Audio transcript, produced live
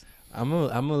I'm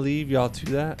gonna leave y'all to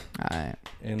that. All right.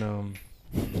 And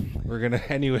we're gonna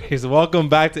anyways. Welcome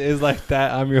back to Is Like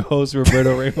That. I'm your host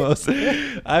Roberto Ramos.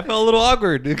 I felt a little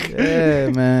awkward. Yeah,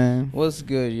 man. What's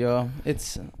good, y'all?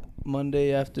 It's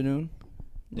Monday afternoon.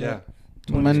 Yeah.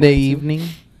 Monday evening.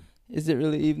 Is it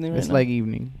really evening right It's now? like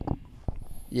evening.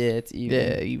 Yeah, it's evening.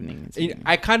 Yeah, evening. It's evening.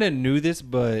 I kind of knew this,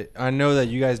 but I know that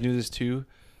you guys knew this too.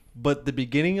 But the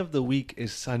beginning of the week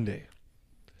is Sunday.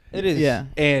 It is. Yeah.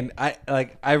 And I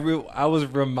was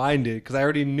reminded because I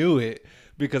already knew it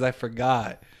because I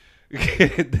forgot.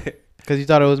 Because you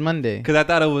thought it was Monday. Because I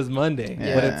thought it was Monday, but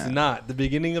Yeah. it's not. The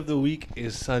beginning of the week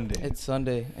is Sunday. It's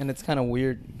Sunday, and it's kind of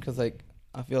weird because, like,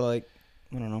 I feel like,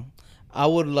 I don't know. I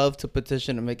would love to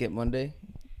petition to make it Monday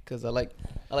because I like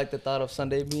the thought of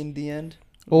Sunday being the end.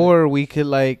 Or we could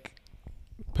like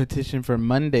petition for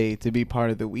Monday to be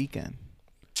part of the weekend.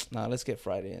 Nah, let's get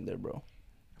Friday in there, bro.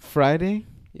 Friday?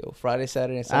 Yo, Friday,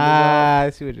 Saturday, and Sunday. I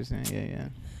see what you're saying. Yeah, yeah.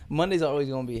 Monday's always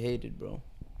gonna be hated, bro.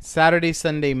 Saturday,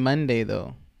 Sunday, Monday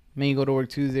though. Then you go to work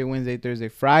Tuesday, Wednesday, Thursday,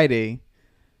 Friday.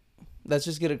 That's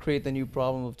just gonna create the new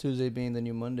problem of Tuesday being the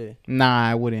new Monday. Nah,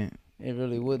 I wouldn't. It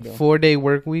really would, though. 4-day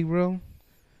work week, bro.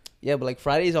 Yeah, but like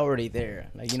Friday's already there.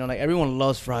 Like, you know, like everyone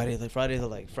loves Friday. Like Fridays are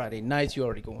like Friday nights. You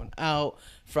already going out.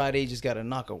 Friday, you just gotta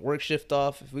knock a work shift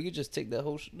off. If we could just take that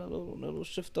whole that little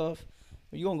shift off,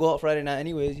 you gonna go out Friday night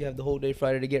anyways. You have the whole day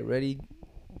Friday to get ready,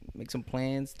 make some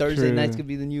plans. Thursday True. nights could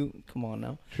be the new. Come on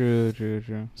now. True.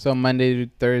 So Monday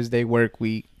to Thursday work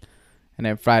week, and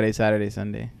then Friday, Saturday,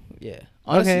 Sunday. Yeah.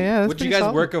 Okay, yeah. That's Would you pretty guys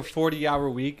solid. work a 40-hour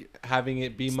week, having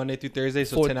it be Monday through Thursday,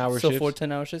 so 10-hour shifts?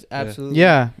 10-hour shifts. Absolutely.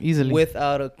 Yeah, easily.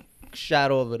 Without a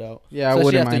shadow of a doubt. Yeah, I Especially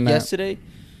wouldn't after mind that. yesterday,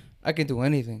 I can do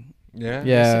anything. Yeah.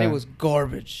 Yeah. Yesterday was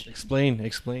garbage.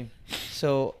 Explain.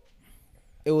 So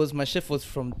it was, my shift was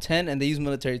from 10, and they use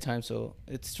military time, so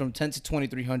it's from 10 to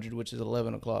 2300, which is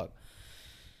 11 o'clock.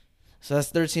 So that's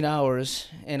 13 hours,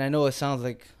 and I know it sounds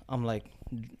like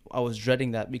I was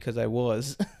dreading that because I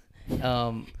was.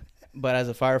 But as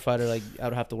a firefighter, like, I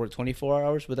would have to work 24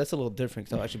 hours, but that's a little different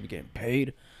because I'll actually be getting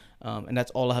paid, and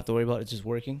that's all I have to worry about is just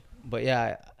working. But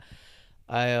yeah,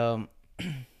 I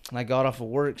got off of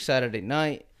work Saturday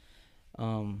night,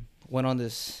 went on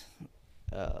this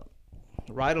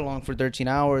ride along for 13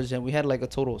 hours, and we had like a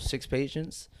total of 6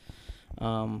 patients,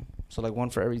 so like one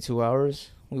for every 2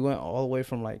 hours. We went all the way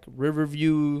from like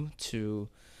Riverview to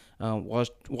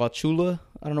Wauchula.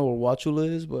 I don't know where Wauchula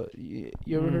is, but you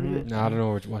ever heard of it? No, I don't know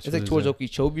where to watch. It's like towards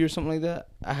Okeechobee or something like that.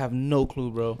 I have no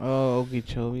clue, bro. Oh,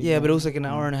 Okeechobee. Yeah, but it was like an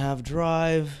hour and a half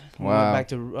drive. Wow.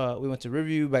 We went to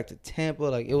Riverview, back to Tampa.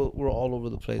 Like, we're all over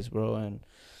the place, bro. And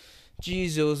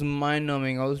jeez, it was mind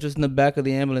numbing. I was just in the back of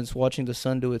the ambulance watching the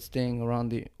sun do its thing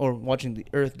watching the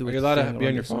earth do Are its you thing. allowed to be on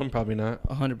around your the sun. phone? Probably not.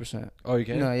 100%. Oh, you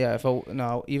can. No,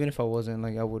 yeah. Even if I wasn't,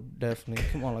 like, I would definitely.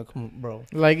 Come on, bro.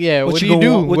 Like, yeah, what do you you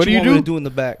do? What do you you want me to do? do in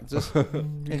the back? Just You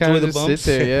enjoy kind of the just bumps.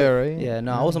 sit there, yeah, right? Yeah,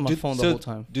 no, I was on my phone the whole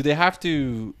time. Do they have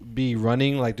to be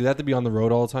running? Like, do they have to be on the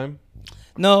road all the time?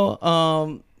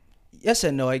 No, yes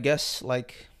and no, I guess.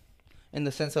 Like, in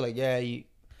the sense of, like, yeah,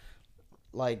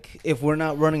 like, if we're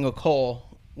not running a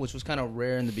call, which was kind of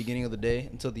rare in the beginning of the day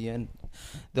until the end,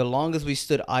 the longest we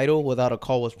stood idle without a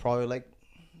call was probably like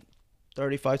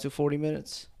 35 to 40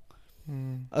 minutes,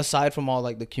 aside from all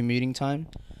like the commuting time.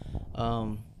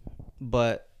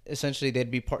 But essentially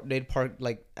they'd park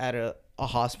like at a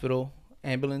hospital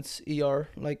ambulance ER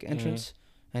like entrance,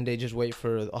 and they just wait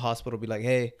for a hospital to be like,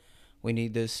 hey, we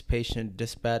need this patient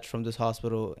dispatched from this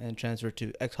hospital and transferred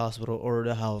to X hospital or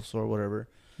the house or whatever.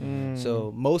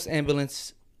 So most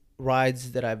ambulance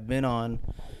rides that I've been on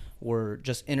were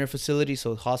just inner facility,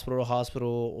 so hospital to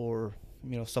hospital or,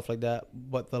 you know, stuff like that.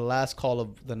 But the last call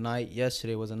of the night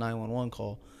yesterday was a 911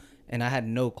 call, and I had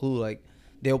no clue. Like,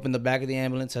 they opened the back of the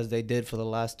ambulance as they did for the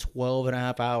last 12 and a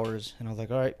half hours, and I was like,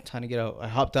 all right, time to get out. I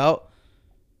hopped out,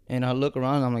 and I look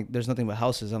around, and I'm like, there's nothing but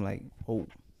houses. I'm like, oh,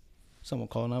 someone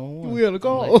called 911. We got a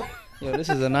call. Like, yo, this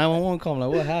is a 911 call. I'm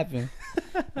like, what happened?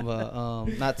 But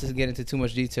not to get into too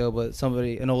much detail, but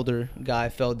an older guy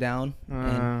fell down,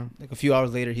 and like a few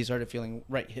hours later he started feeling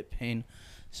right hip pain.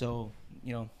 So,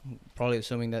 you know, probably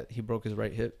assuming that he broke his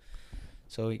right hip.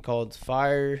 So he called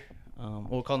fire,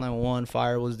 called 911.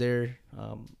 Fire was there,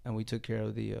 and we took care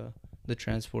of the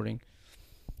transporting.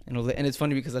 And it's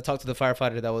funny because I talked to the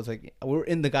firefighter that was like, we were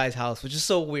in the guy's house, which is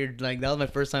so weird. Like, that was my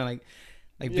first time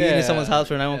like being in someone's house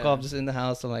for a 911 call. I'm just in the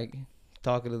house and like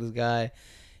talking to this guy.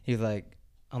 He's like,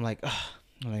 I'm like,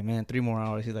 man, 3 more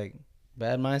hours. He's like,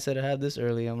 bad mindset to have this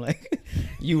early. I'm like,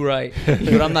 you right,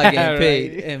 but I'm not getting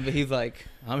paid. But he's like,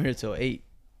 I'm here till 8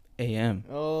 a.m.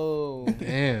 Oh,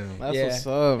 Damn. that's Yeah. what's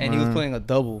up, And he was playing a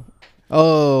double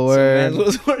Oh, So word. man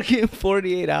was working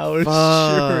 48 hours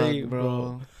Fuck, straight,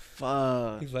 bro.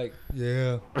 Fuck. He's like,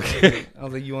 yeah. I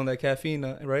was like, you on that caffeine,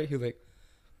 right? He was like,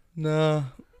 nah.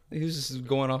 He was just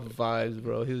going off of vibes,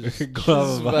 bro. He was just Go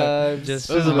off of vibes. just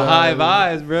Those are high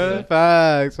vibes, bro.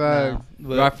 Facts, nah. facts.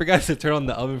 But Bro, I forgot to turn on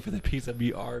the oven for the pizza.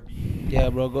 BRB. yeah,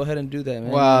 bro, go ahead and do that, man.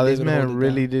 Wow, Me and this David hold man it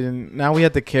really down. didn't. Now we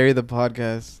have to carry the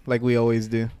podcast like we always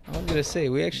do. I was gonna say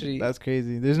we actually That's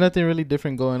crazy. There's nothing really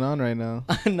different going on right now.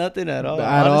 nothing at all.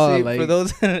 At all, Honestly, for like-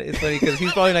 those, it's funny because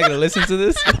he's probably not gonna listen to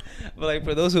this. But like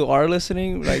for those who are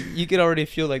listening, like you can already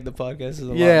feel like the podcast is a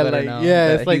lot Yeah, better like now. yeah,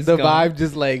 it's that like he's the gone. vibe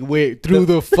just like wait through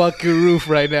the fucking roof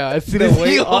right now. As soon The as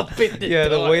weight you off, open the yeah,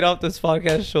 the door. weight off this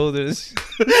podcast shoulders,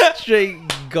 straight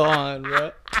gone,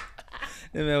 bro.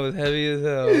 That man was heavy as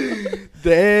hell.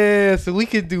 Damn, so we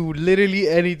could do literally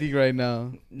anything right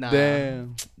now. Nah,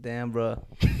 Damn. bro.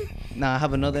 Nah, I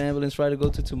have another ambulance ride to go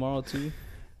to tomorrow too.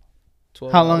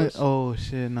 12 How long? hours. Oh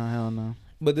shit! No, hell no.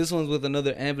 But this one's with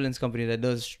another ambulance company that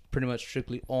does pretty much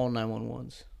strictly all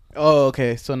 911s. Oh,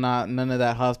 okay. So none of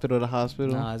that hospital to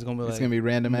hospital. Nah, it's gonna be like It's gonna be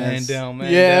random man ass. down,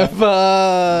 man yeah, down.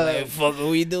 fuck. Like, fuck, what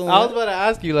we doing? I was about to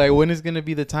ask you like when is gonna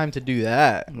be the time to do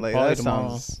that? Like Probably that tomorrow.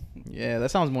 sounds. Yeah,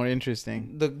 that sounds more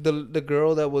interesting. The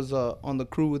girl that was on the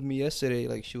crew with me yesterday,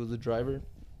 like she was the driver.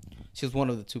 She was one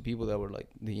of the two people that were like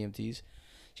the EMTs.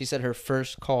 She said her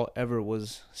first call ever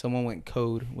was someone went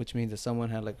code, which means that someone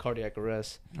had like cardiac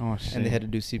arrest Oh shit. and they had to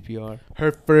do CPR.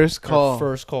 her first call. Her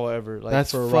first call ever. Like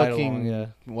That's for a ride fucking. along, yeah.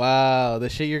 Wow, the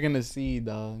shit you're gonna see,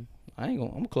 dog. I ain't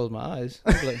gonna. I'm gonna close my eyes.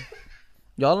 I'm like,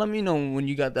 y'all let me know when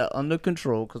you got that under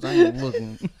control, cause I ain't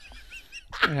looking.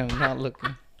 I am not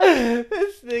looking.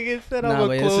 This nigga said I'm Nah, gonna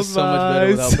but close this is so my much better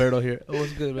eyes. without Berto here. Oh,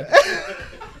 what's good, man?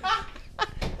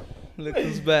 Look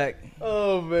who's back.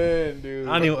 Oh man, dude.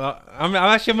 I don't even, I'm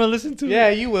actually gonna listen to Yeah,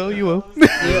 it. you will. You will.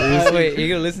 Wait, you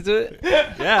gonna listen to it?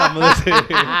 Yeah, I'm gonna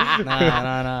listen.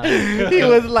 Nah. He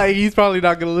was like, he's probably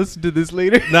not gonna listen to this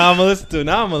later. Nah, I'm gonna listen to it.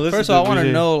 Now I'm gonna listen. First to of all, it I want for to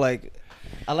sure. know, like,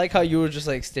 I like how you were just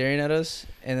like staring at us,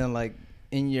 and then like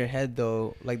in your head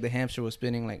though, like the hamster was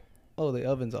spinning, like, oh, the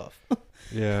oven's off.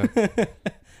 Yeah,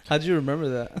 How'd you remember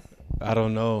that? I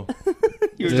don't know.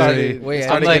 You were started- like, wait, it I'm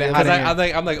started like, getting cause hot in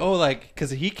here. I'm like, oh, like,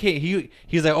 cause he can't.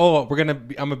 He's like, oh, I'm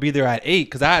gonna be there at 8,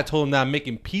 cause I had told him that I'm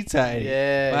making pizza at 8.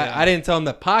 Yeah. But I didn't tell him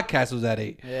the podcast was at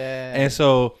 8. Yeah. And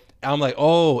so I'm like,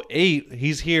 oh, 8.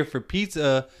 He's here for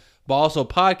pizza, but also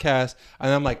podcast.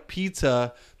 And I'm like,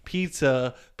 pizza.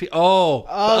 The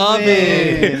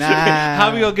oven. Nah.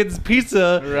 How we gonna get this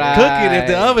pizza Right. cooking if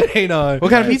the oven ain't on? What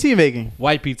kind of pizza you making?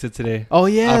 White pizza today. Oh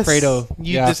yeah, Alfredo.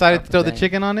 You Yeah. decided to throw the Dang.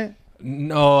 chicken on it.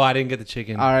 No, I didn't get the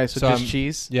chicken. All right, so just I'm-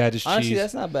 cheese. Yeah, just Honestly, cheese.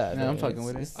 that's not bad. Yeah, I'm though. fucking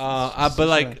with it. But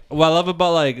like, what I love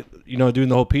about like doing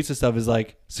the whole pizza stuff is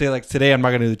like, say like today I'm not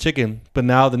gonna do the chicken, but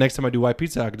now the next time I do white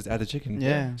pizza I can just add the chicken.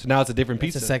 Yeah. So now it's a different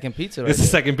It's pizza. a second pizza. Right It's a there.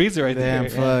 second pizza right Damn, there.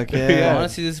 fuck yeah. Yeah.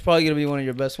 Honestly, this is probably gonna be one of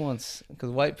your best ones.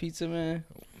 Cause white pizza, man,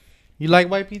 You like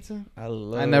white pizza? I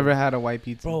love. I never had a white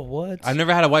pizza. Bro, what? I've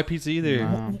never had a white pizza either,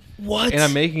 Nah. What? and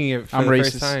I'm making it for I'm the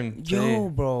racist. first time. Yo, today.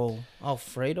 bro,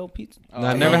 Alfredo pizza, No,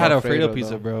 I've I never love had Alfredo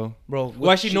pizza, though. bro. bro. Well,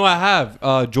 actually, no, I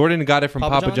have. Jordan got it from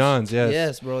Papa John's. Yes.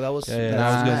 Yes, bro. That was. Yeah, yeah, that that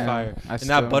was was good Nah, fire. I And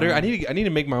still that butter, don't- I need to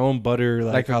make my own butter,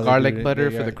 like how a they garlic do it. butter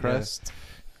Yeah, for the yeah. crust.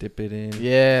 Dip it in.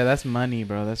 Yeah, that's money,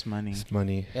 bro. That's money. It's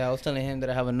money. Yeah, I was telling him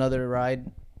that I have another ride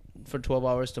for 12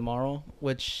 hours tomorrow,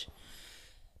 which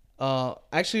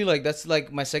actually like that's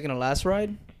like my second to last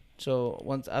ride. So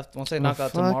once I knock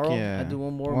out fuck tomorrow, yeah. I do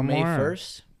one more One May more.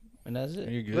 1st, and that's it.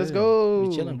 You're good. Let's go.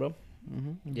 Be chilling, bro.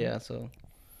 Mhm. Yeah, so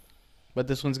But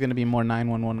this one's gonna be more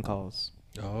 911 calls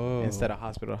Oh. instead of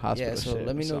hospital. yeah, so shit,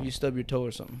 let me know if you stub your toe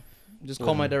or something. Just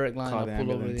call my direct line. Call I'll the pull over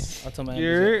there. ambulance. I'll tell my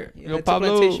You're- ambulance. yo, Yeah, to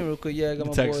Pablo. plantation real quick. Yeah, I got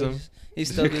my Text boys. him. He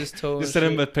stubbed his toe. and Just send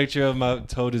him a shit. picture of my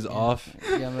toad is off.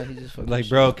 Yeah, man, he just fucking Like, shit.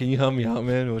 bro, can you help me out,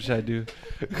 man? What should I do?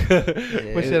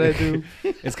 What should I do?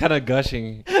 It's kind of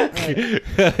gushing.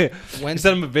 When You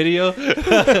send him a video.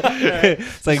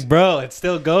 It's like, bro, it's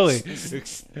still going. And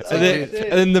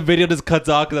then the video just cuts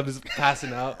off because I'm just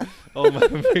passing out. Oh my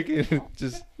freaking!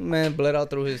 Just man bled out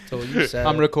through his toe. You sad.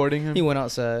 I'm recording him. He went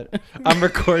outside. I'm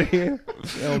recording it.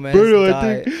 Yo, man, Bro,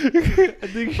 died. I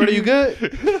think. Bro, you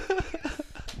good?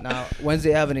 Now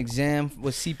Wednesday I have an exam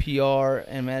with CPR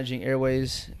and managing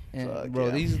airways. And Fuck bro,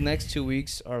 yeah. these next 2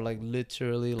 weeks are like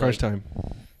literally Crunch like time.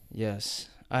 yes.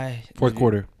 Fourth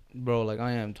quarter. Bro, like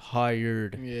I am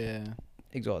tired, Yeah.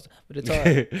 exhausted, but it's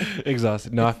alright.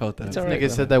 Exhausted. No, I felt that. It's This alright, nigga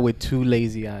bro. said that with two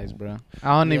lazy eyes, bro.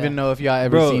 I don't Yeah. even know if y'all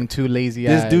ever Bro, seen two lazy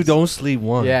This eyes. dude don't sleep.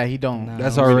 One. Yeah, he don't. Nah.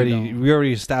 That's I really already. We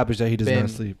already established that he does Ben. not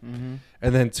sleep. Mm-hmm.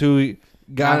 And then two,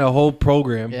 got Now- a whole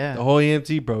program. Yeah. The whole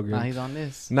EMT Now program. he's on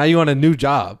this. Now you on a new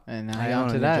job. And now I he on on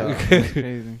a to new that. job. That's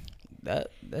crazy.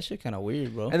 that shit kind of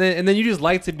weird, bro. And then you just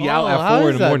like to be out how at 4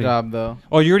 is in the that morning. job though?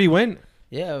 Oh, you already went?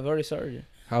 Yeah, I've already started.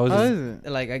 How was How it? is it?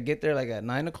 Like I get there like at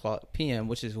 9:00 p.m.,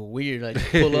 which is weird. Like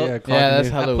pull up. clock Yeah, that's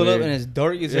in. how- I hella pull up weird. and it's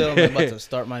dark as hell. I'm about to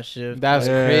start my shift. That's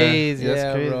Yeah. crazy. That's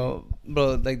yeah, crazy. bro.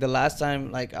 Like the last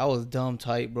time, like I was dumb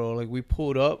tight, bro. Like we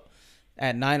pulled up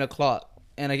at 9:00,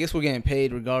 and I guess we're getting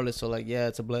paid regardless. So like, yeah,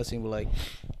 it's a blessing. But like,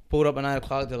 pulled up at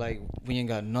 9:00, they're like, we ain't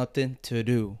got nothing to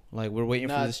do. Like we're waiting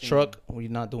for this Nothing. truck. We're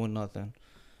not doing nothing,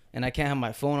 and I can't have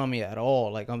my phone on me at all.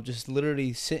 Like I'm just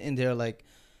literally sitting there like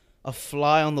a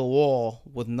fly on the wall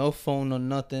with no phone or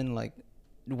nothing. Like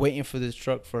waiting for this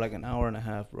truck for like an hour and a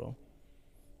half, bro.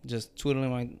 Just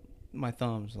twiddling my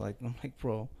thumbs. Like I'm like,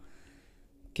 bro,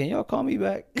 can y'all call me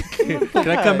back? Can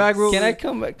I come back, bro? Can I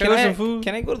come back? Can I have some food?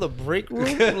 Can I go to the break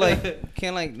room? Like,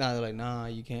 can like nah? They're like, nah,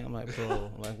 you can't. I'm like, bro,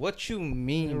 like, what you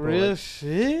mean, bro? Real Like,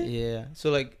 shit. yeah.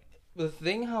 So like, the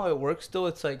thing how it works though,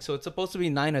 it's like, so it's supposed to be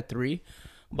 9 to 3,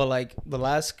 but like the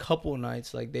last couple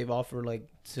nights, like they've offered like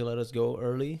to let us go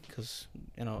early, cause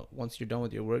you know once you're done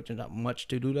with your work, there's not much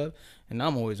to do that, and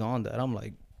I'm always on that. I'm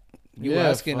like, you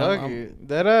asking? Fuck I'm, it.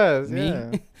 That ass. me?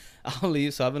 Yeah. I'll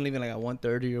leave. So I've been leaving like at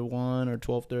 1:30 or 1 or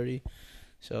 12:30.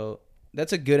 So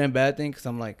that's a good and bad thing because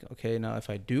I'm like, okay, now if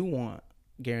I do want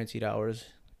guaranteed hours,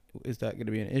 is that going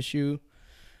to be an issue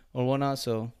or whatnot?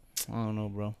 So I don't know,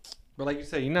 bro. But like you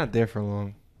said, you're not there for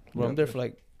long. Bro, I'm there for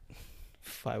like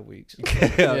 5 weeks.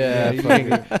 Yeah, you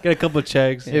fuck get a couple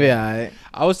checks. It'll be alright.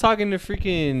 I was talking to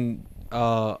freaking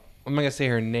I'm not gonna say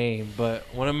her name, but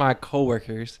one of my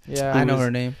coworkers Yeah. I know was-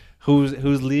 her name.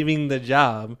 who's leaving the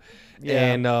job,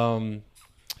 Yeah. and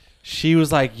she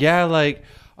was like, yeah, like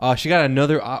she got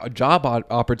another job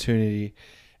opportunity,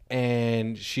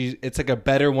 and it's like a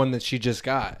better one that she just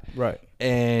got, Right.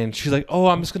 and she's like, oh,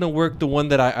 I'm just gonna work the one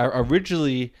that I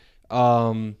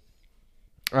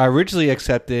originally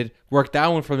accepted, work that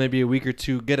one for maybe a week or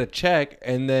two, get a check,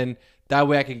 and then that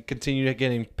way I can continue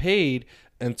getting paid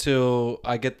until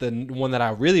I get the one that I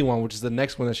really want, which is the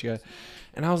next one that she got.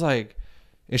 And I was like,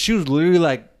 and she was literally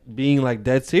like being like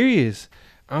dead serious.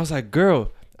 I was like,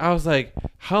 girl, I was like,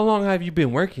 how long have you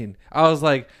been working? I was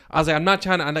like, I'm not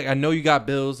trying to, I know you got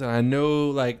bills, and I know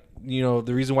like, you know,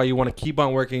 the reason why you want to keep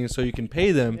on working is so you can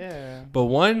pay them. Yeah. But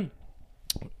one,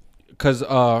 because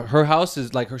her house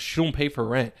is like, she don't pay for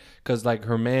rent because like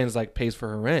her man's like pays for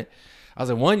her rent. I was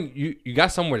like, one, you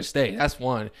got somewhere to stay. That's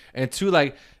one. And two,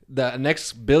 like the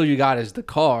next bill you got is the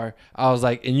car. I was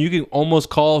like, and you can almost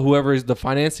call whoever is the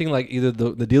financing, like either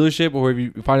the dealership or if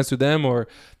you finance through them or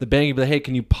the bank, and be like, hey,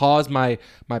 can you pause my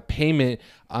payment?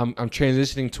 I'm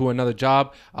transitioning to another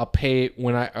job. I'll pay it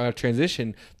when I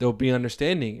transition. They'll be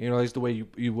understanding. You know, that's the way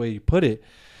you put it.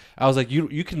 I was like,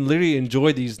 you can literally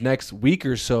enjoy these next week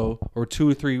or so, or 2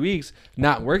 or 3 weeks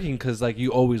not working because like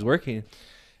you always working.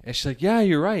 And she's like, yeah,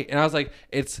 you're right. And I was like,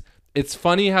 it's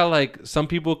funny how like some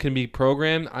people can be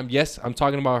programmed. I'm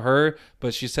talking about her,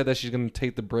 but she said that she's gonna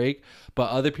take the break.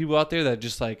 But other people out there that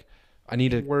just like, I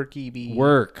need to Work EB.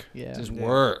 work. Yeah. Just Yeah.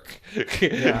 work.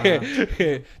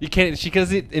 Yeah. You can't. She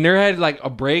cause in her head like a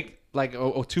break, like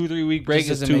a 2 3 week break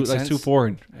Just is doesn't too make like sense. too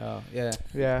foreign. Oh, yeah.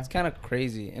 Yeah. It's kind of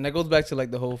crazy. And that goes back to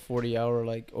like the whole 40-hour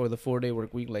like or the 4-day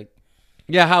work week. Like,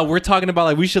 Yeah, how we're talking about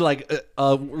like we should like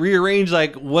rearrange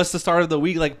like what's the start of the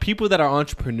week. Like people that are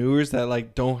entrepreneurs that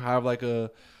like don't have like a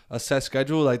set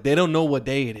schedule, like they don't know what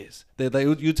day it is. They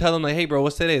like you tell them like, hey bro,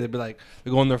 what's today? They'd be like,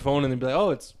 they go on their phone and they'd be like,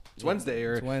 oh, it's Wednesday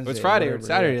or it's Friday or it's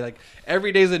Saturday. yeah. Like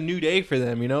every day's a new day for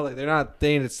them, you know. Like they're not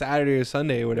saying it's Saturday or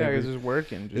Sunday or Yeah, whatever. it's just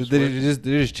working.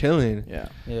 they're just chilling. Yeah.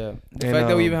 yeah. The And, fact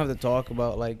that we even have to talk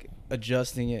about like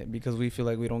adjusting it because we feel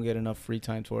like we don't get enough free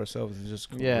time to ourselves is just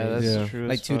crazy. Yeah, that's Yeah. true.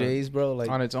 like as 2 fuck. days, bro. Like,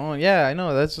 On its own. Yeah, I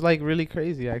know. That's like really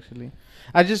crazy actually.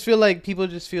 I just feel like people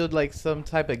just feel like some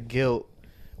type of guilt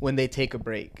when they take a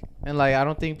break. And like I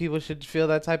don't think people should feel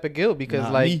that type of guilt because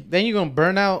Not like me. then you're going to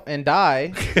burn out and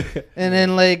die and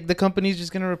then like the company's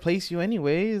just going to replace you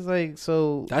anyways. Like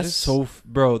so That's just so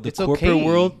bro. The it's corporate okay.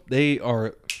 world, they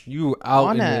are you out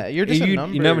on in that. it. You're just a you,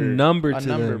 number. You never number a to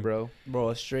number, them. bro. bro,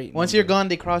 a straight. Once number. you're gone,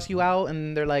 they cross you out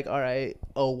and they're like, "All right,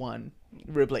 01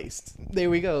 replaced." There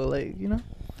we go. Like, you know.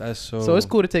 That's so. So it's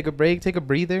cool to take a break, take a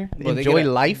breather, Bro, they enjoy get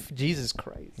a- life. Jesus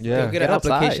Christ. Yeah. They'll get Get an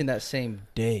outside. application that same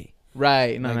day.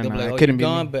 Right. No, Like, no, they'll no. be like, It oh, couldn't you're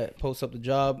be gone, me. but post up the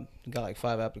job. Got like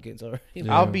 5 applicants already.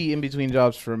 Yeah. I'll be in between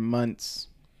jobs for months,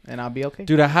 and I'll be okay.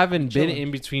 Dude, I haven't been Chilling.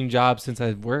 in between jobs since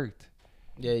I've worked.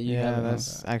 Yeah, you yeah, have.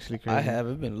 that's actually crazy. I have.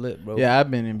 It's been lit, bro. Yeah, I've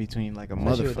been in between like a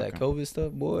Especially with that motherfucker. COVID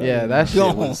stuff, boy. Yeah, that shit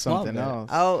Yo, was my something bad.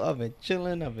 else. I've been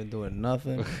chilling. I've been doing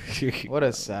nothing. What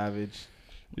a savage.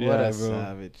 What Yeah, a bro.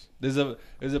 savage. There's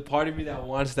a part of me that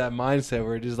wants that mindset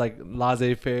where it's just like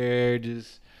laissez faire,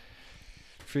 just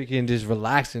freaking just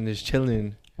relaxing, just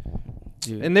chilling.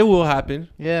 Dude. And it will happen.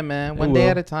 Yeah, man. It One day will.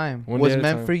 at a time. One What's day at a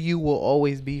meant time. for you will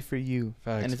always be for you.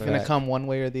 Facts, And it's facts. going to come one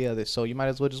way or the other. So you might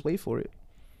as well just wait for it.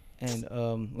 And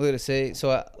look at say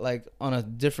so like on a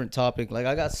different topic, like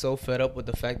I got so fed up with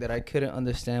the fact that I couldn't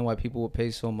understand why people would pay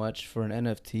so much for an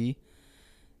NFT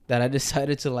that I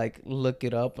decided to like look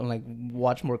it up and like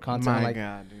watch more content. I'm like,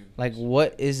 God, dude. like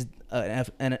what is an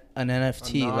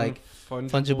NFT? Like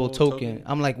fungible token.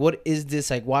 I'm like, what is this?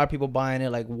 Like, why are people buying it?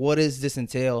 Like, what does this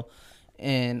entail?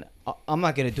 And I'm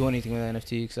not gonna do anything with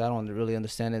NFT because I don't really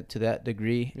understand it to that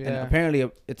degree. And Yeah. apparently,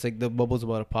 it's like the bubble's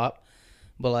about to pop,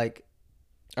 but like,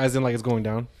 As in, like, it's going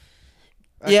down.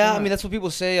 yeah, I mean that's what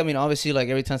people say. I mean, obviously, like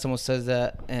every time someone says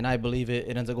that, and I believe it,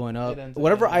 it ends up going up. It ends up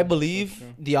Whatever going I up. believe, That's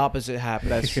true. the opposite happens.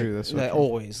 That's true. That's so Like true.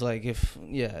 always, like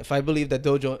if I believe that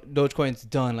Dogecoin's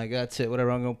done, like that's it.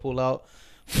 Whatever I'm gonna pull out,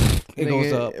 it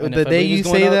goes up. And The if I day believe you it's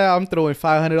going say up, that, I'm throwing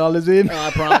 $500 in.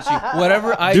 I promise you,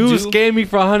 whatever I Dude do, scammed me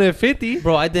for 150.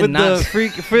 bro, I did with not. the for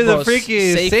Bro, the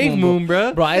freaking Safe Safe Moon, Moon,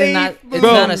 bro. Bro, I did not. Safe It's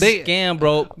Bro, not a they- scam,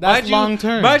 bro. That's long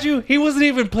term. Mind you, he wasn't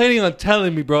even planning on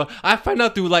telling me, bro. I found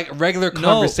out through like regular No.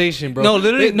 conversation, bro. No,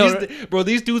 literally, no.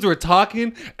 These dudes were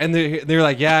talking, and they're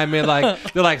like, yeah, I mean,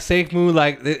 like they're like Safe Moon,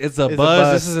 like it's a It's a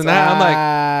buzz. This is and that. I'm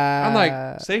like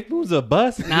Ah. Safe Moon's a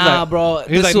buzz. He's Nah, like, bro.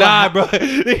 He's this like, is what nah, bro.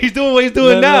 He's doing what he's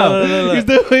doing now. No. He's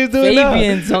doing what he's doing now.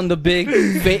 Fabian's on the big.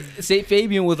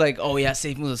 Fabian was like, "Oh yeah,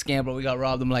 Safe Moon's a scam, bro. We got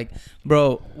robbed." I'm like,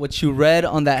 "Bro, what you read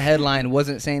on that headline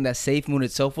wasn't saying that Safe Moon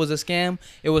itself was a scam.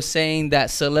 It was saying that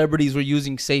celebrities were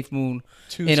using Safe Moon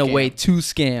To in a scam. way to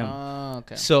scam. Oh,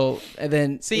 okay. So and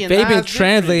then See, and Fabian that's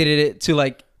translated it to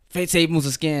like. Safe Moon's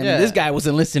a scam. Yeah. This guy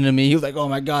wasn't listening to me. He was like, "Oh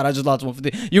my god, I just lost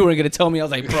 150." You weren't gonna tell me. I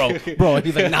was like, "Bro." And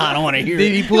he's like, "Nah, I don't want to hear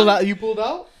Did it." he pull out? You pulled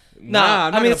out? Nah, I'm I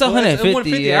not mean, it's gonna pull it.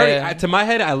 150, I already- yeah. to my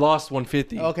head, I lost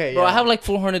 150. Okay, Bro, yeah. I have like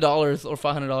 $400 or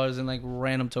 $500 in like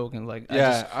random tokens. Like,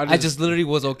 Yeah, I just literally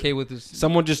was okay with this.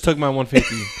 Someone just took my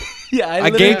 150. Yeah,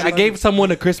 I gave someone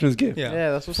a Christmas gift.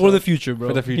 Yeah, that's what's for up. the future, bro.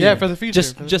 For the future. Yeah, for the future.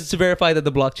 Just to verify that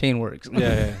the blockchain works.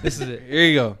 Yeah. This is it. Here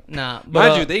you go. Nah, but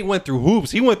Mind you, they went through hoops.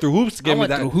 He went through hoops to I get me went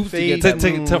that. through hoops to Fade get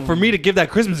to- that. For me to give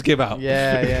that Christmas gift out.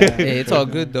 Yeah, yeah. Hey, it's all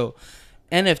good though.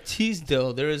 NFTs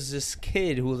though, there was this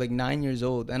kid who was like 9 years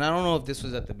old, and I don't know if this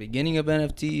was at the beginning of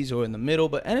NFTs or in the middle,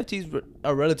 but NFTs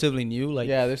are relatively new. Like,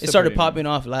 Yeah, they're it still started pretty popping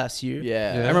off last year.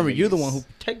 Yeah. Yeah. I remember you're the one who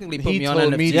technically put He me on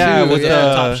told NFTs. me Yeah, too, with yeah.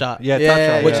 Top Shot. Yeah, Yeah, Top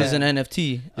Shot. Which yeah. is an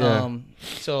NFT. Yeah.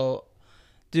 So,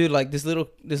 dude, like this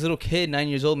little kid, 9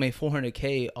 years old, made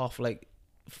 $400K off like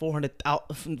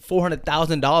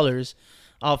 $400,000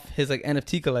 off his like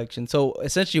NFT collection. So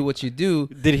essentially, what you do,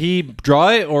 Did he draw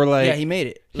it or like? yeah, he made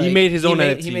it. he made his own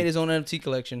NFT. He made his own NFT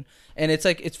collection, and it's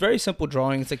like it's very simple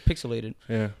drawing. It's like pixelated.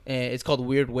 Yeah. And it's called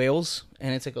Weird Whales,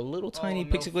 and it's like a little tiny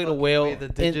pixelated whale. The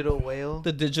in- digital whale.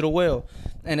 the digital whale,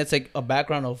 and it's like a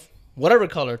background of whatever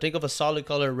color. Think of a solid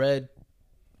color, red,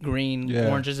 green, Yeah.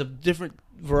 orange. There's a different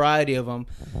variety of them,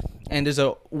 and there's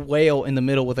a whale in the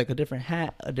middle with like a different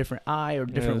hat, a different eye, or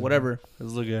different Yeah. whatever.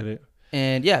 Let's look at it.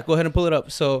 And yeah, go ahead and pull it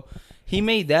up. So he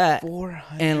made that, 400.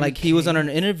 and like he was on an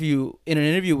interview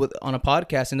with on a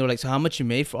podcast, and they were like, "So how much you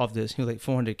made off this?" He was like,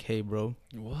 "400K, bro."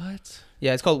 What?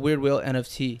 Yeah, it's called Weird Whale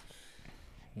NFT.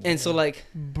 And so like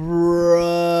Bruh.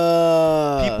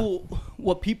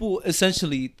 what people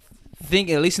essentially think,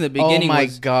 at least in the Oh beginning, my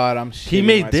was god, I'm. He shitting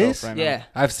made myself this? Right now. yeah,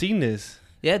 I've seen this.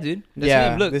 yeah, dude. That's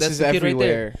Yeah. him. Look, this that's is the kid right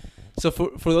there. everywhere. So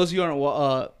for those of you who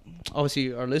aren't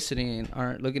obviously are listening and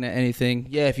aren't looking at anything,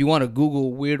 yeah, if you want to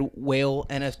Google Weird Whale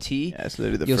NFT, Yeah, it's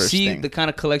literally the you'll first see thing. the kind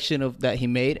of collection of that he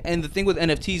made. And the thing with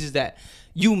NFTs is that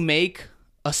you make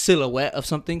a silhouette of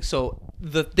something. So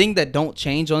the thing that don't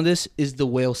change on this is the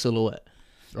whale silhouette.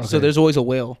 So Okay. there's always a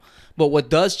whale. But what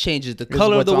does change is the Is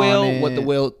color of the what's whale, on what the it.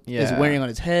 whale is Yeah. wearing on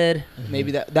its head.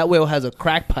 Maybe that whale has a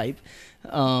crack pipe,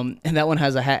 and that one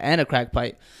has a hat and a crack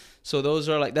pipe. So those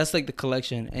are like that's like the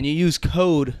collection, and you use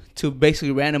code to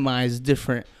basically randomize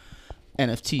different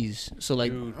NFTs. So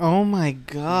like, Oh my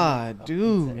god,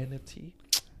 dude. NFT.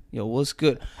 yo, what's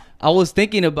good? I was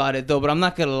thinking about it though, but I'm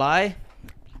not gonna lie.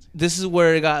 This is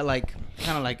where it got like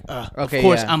kind of like, Okay, of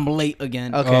course yeah. I'm late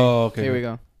again. Okay. Oh, okay. Here we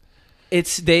go.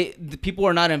 It's the people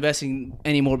are not investing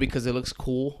anymore because it looks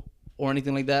cool or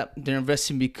anything like that. They're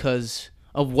investing because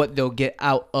of what they'll get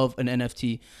out of an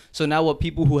NFT. So now what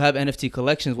people who have NFT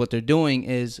collections, what they're doing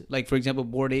is, like, for example,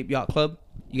 Bored Ape Yacht Club.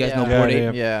 You guys know Yeah, Bored yeah,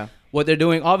 Ape. Yeah. What they're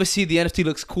doing, obviously the NFT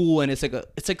looks cool and it's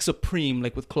like Supreme,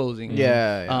 like with clothing.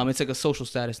 Yeah. yeah. It's like a social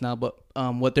status now. But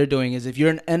what they're doing is if you're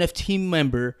an NFT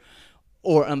member,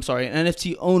 or I'm sorry, an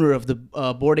NFT owner of the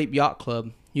Bored Ape Yacht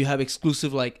Club, you have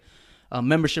exclusive like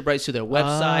membership rights to their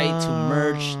website, to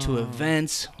merch, to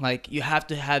events. Like you have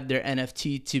to have their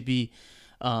NFT to be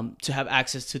to have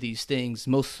access to these things.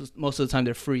 Most of the time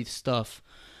they're free stuff,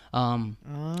 and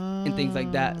things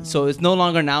like that. So it's no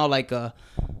longer now like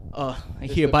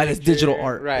here, buy this digital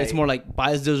art. Right. It's more like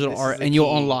buy this digital This art is the and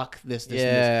you'll key. unlock this. And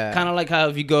Yeah. this. Kind of like how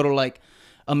if you go to like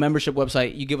a membership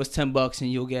website, you give us $10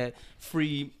 and you'll get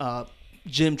free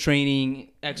gym training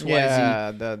XYZ.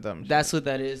 Yeah, the dumb. That's what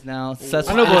that is now. So that's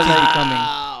I know, what but NFT's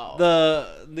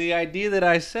becoming. The idea that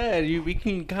I said, we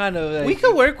can kind of like, we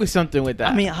could work with something with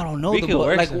that. I mean, I don't know. We could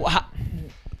work like, some-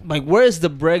 like, where is the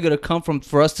bread gonna come from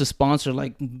for us to sponsor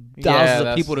like thousands of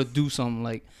that's- people to do something?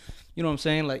 Like, you know what I'm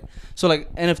saying? Like, so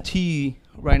like NFT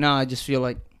right now, I just feel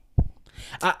like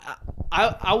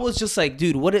I was just like,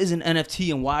 dude, what is an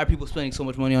NFT and why are people spending so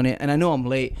much money on it? And I know I'm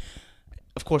late.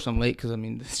 Of course I'm late because I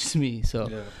mean it's just me.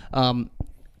 So,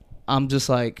 I'm just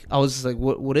like, I was just like,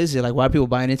 what is it? Like, why are people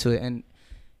buying into it? And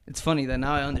it's funny that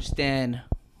now I understand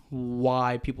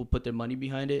why people put their money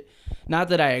behind it. Not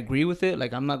that I agree with it.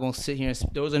 Like, I'm not gonna sit here and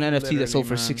there was an NFT that sold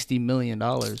for Literally, man. $60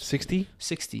 million. 60.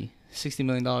 $60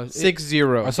 million. 60.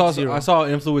 I saw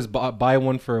an influencer buy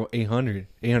one for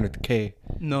 800K.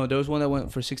 No, there was one that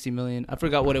went for $60 million. I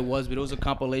forgot what it was, but it was a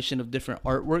compilation of different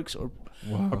artworks or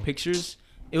pictures.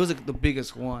 It was like the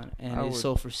biggest one, and it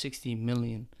sold for $60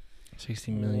 million.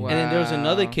 60 million. Wow. And then there was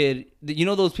another kid. You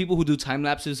know those people who do time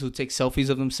lapses who take selfies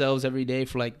of themselves every day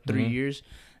for like 3 years?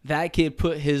 That kid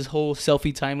put his whole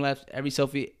selfie time lapse, every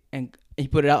selfie, and he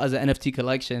put it out as an NFT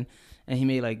collection, and he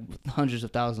made like hundreds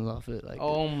of thousands off it. Like,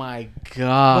 Oh my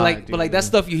god. but like that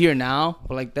stuff you hear now.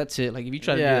 But like that's it. Like if you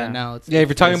try to do Yeah. that now, it's Yeah, if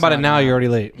you're talking about it now, you're already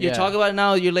late. You're Yeah. talking about it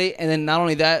now, you're late. And then not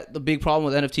only that, the big problem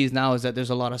with NFTs now is that there's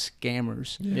a lot of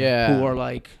scammers Yeah. who are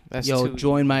like, That's yo, too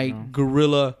join easy, my you know.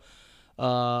 gorilla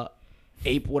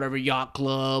ape whatever yacht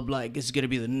club. Like, it's going to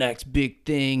be the next big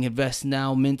thing. Invest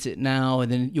now, mint it now,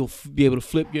 and then you'll be able to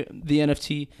flip the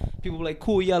NFT. People are like,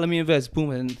 cool, yeah, let me invest.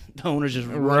 Boom, and the owners just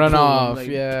run through them, off. like,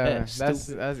 Yeah.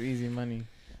 stupid. That's easy money.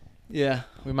 Yeah.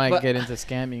 We might But- get into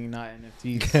scamming, not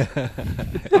NFTs.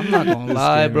 I'm not going to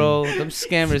lie, Scamming. bro. Them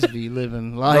scammers be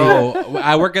living life. Bro,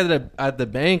 I work at the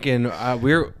bank, and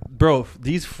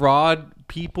these fraud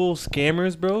people,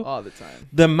 scammers, bro. All the time.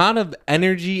 The amount of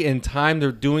energy and time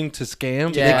they're doing to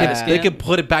scam, Yeah. they could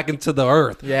put it back into the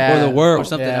earth Yeah. or the world Or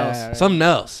something else. right. something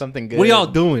else. Something good. What are y'all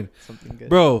doing, Something good.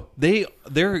 bro? They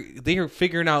are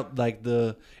figuring out like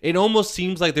it almost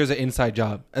seems like there's an inside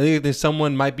job. I think there's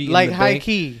someone might be Like in the high bank,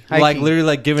 key. like literally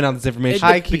like giving out this information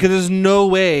High key. because there's no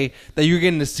way that you're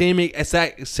getting the same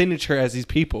exact signature as these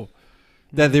people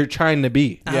that they're trying to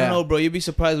be. I Yeah. don't know, bro. You'd be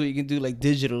surprised what you can do, like,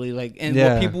 digitally. Like, and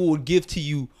Yeah. what people would give to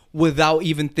you without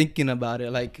even thinking about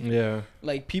it. Like, Yeah.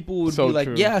 like people would So be like,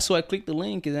 true. yeah, so I clicked the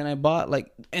link and then I bought,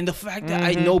 like, and the fact that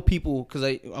I know people, because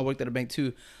I worked at a bank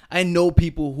too, I know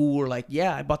people who were like,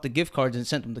 yeah, I bought the gift cards and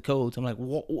sent them the codes. I'm like,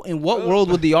 in what world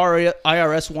would the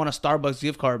IRS want a Starbucks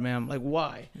gift card, man? Like,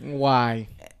 why? Why?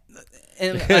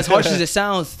 And as harsh as it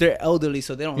sounds, they're elderly,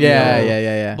 so they don't Yeah, know.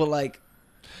 yeah. But like,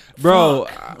 Bro,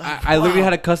 fuck, I literally wow.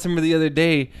 had a customer the other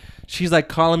day. She's like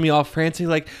calling me all frantic,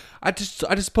 like I just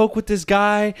spoke with this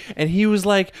guy, and he was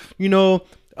like,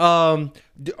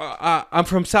 I'm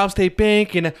from South State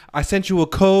Bank, and I sent you a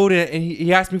code, and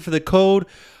he asked me for the code.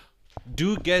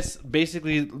 Dude gets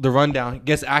basically the rundown,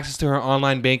 gets access to her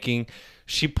online banking.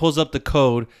 She pulls up the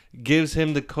code, gives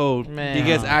him the code. He Man.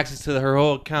 gets access to her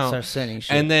whole account. start sending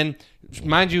shit. And then,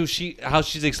 mind you, how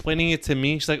she's explaining it to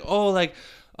me, she's like, "Oh, like,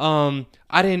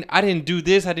 I didn't do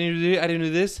this, I didn't do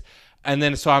this," and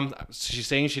then she's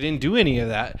saying she didn't do any of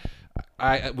that.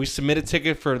 We submit a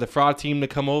ticket for the fraud team to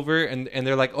come over, and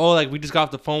they're like, "Oh, like we just got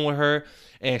off the phone with her,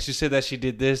 and she said that she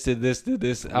did this.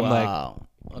 I'm like, wow.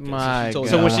 Okay, My she told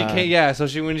so you. when she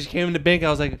came, when she came in the bank, I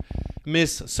was like,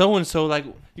 Miss So and So, like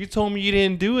you told me you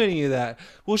didn't do any of that.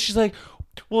 Well, she's like,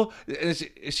 well, and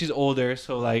she's older,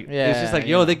 so like it's just like,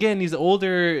 yo, they're getting these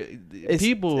older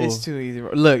people. It's too easy.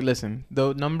 Look, listen.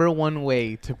 The number one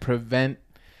way to prevent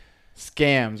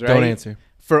scams, right? Don't answer.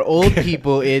 For old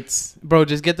people, it's bro.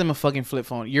 Just get them a fucking flip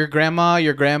phone. Your grandma,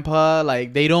 your grandpa,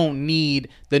 like they don't need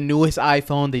the newest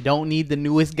iPhone. They don't need the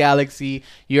newest Galaxy.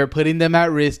 You're putting them at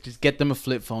risk. Just get them a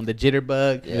flip phone. The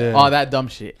jitterbug, Yeah. all that dumb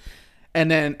shit. And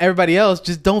then everybody else,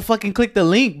 just don't fucking click the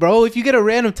link, bro. If you get a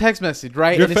random text message,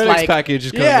 right? Your and it's FedEx like, package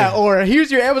is coming. yeah, or here's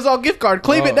your Amazon gift card.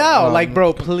 Claim it now. Oh, Like,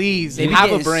 bro, please They be have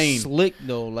a getting brain. Slick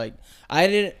though, like I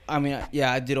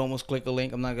did almost click a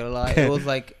link. I'm not gonna lie. It was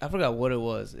like I forgot what it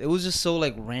was. It was just so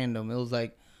like random. It was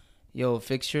like, yo,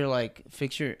 fix your.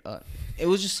 It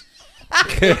was just.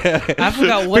 I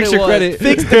forgot what Fix it your was. credit.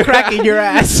 Fix the crack in your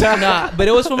ass. Nah, but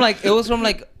it was from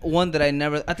like one that I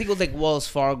never. I think it was like Wells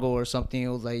Fargo or something. It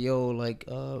was like, yo, like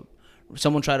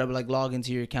someone tried to like log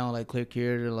into your account, like click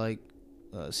here to like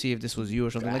see if this was you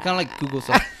or something. Like kind of like Google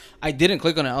stuff. I didn't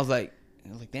click on it. I was like,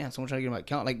 damn, someone trying to get my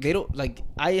account. Like they don't like.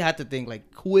 I had to think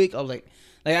like quick. I was like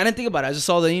I didn't think about it. I just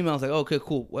saw the email. I was like, okay,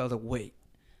 cool. Well, I was like, wait.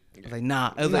 I was like,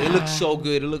 nah. I was like, it looked so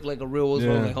good. It looked like a real Wells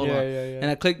Fargo. Like, hold on. And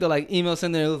I clicked the like email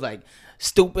sender. It was like,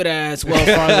 stupid ass Wells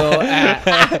Fargo at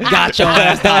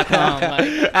gotyoass.com.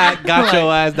 Like, at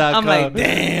gotyoass.com. I'm like,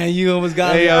 damn, you almost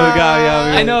got me.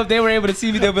 I know if they were able to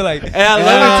see me, they'd be like, And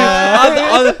I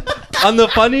love it too. On the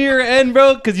funnier end,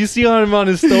 bro, because you see on him on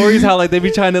his stories how like they be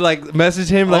trying to like message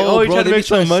him like, oh, you bro, trying to make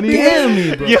some money? Scam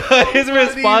me, bro. Yeah, his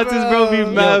responses, bro, be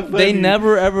mad funny. They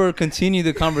never ever continue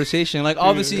the conversation. Like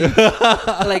obviously,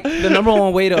 like the number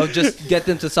one way to just get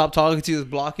them to stop talking to you is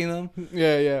blocking them.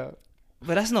 yeah.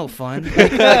 But that's no fun.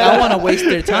 Like, I want to waste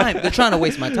their time. They're trying to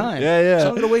waste my time. Yeah. So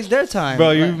I'm gonna waste their time.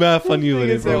 Bro, you Like, mad funny with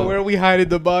it, bro. Where are we hiding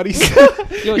the bodies?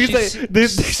 yo, He's she's like, she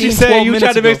seen said 12 you minutes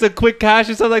tried to make ago. some quick cash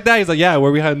and stuff like that. He's like, yeah,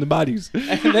 where we hiding the bodies? And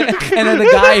then the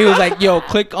guy who was like, yo,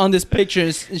 click on this picture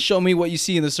and show me what you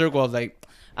see in the circle. I was like,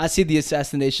 I see the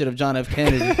assassination of John F.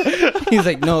 Kennedy. He's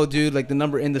like, no, dude, like the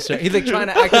number in the circle. He's like trying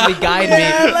to actively guide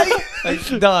me.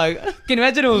 Like, dog, can you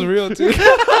imagine it was real too?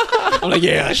 I'm like,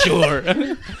 yeah, sure.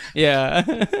 Yeah.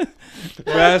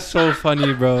 Bro, that's so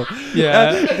funny, bro.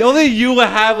 Yeah. Only you would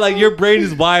have like your brain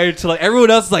is wired to like everyone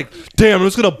else is like, damn, I'm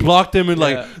just gonna block them and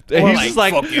like, and Or he's like, just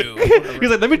like, fuck you. he's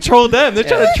like, let me troll them. They're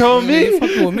trying to troll They me.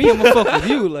 fucking with me, I'm gonna fuck with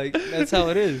you. Like that's how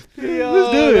it is.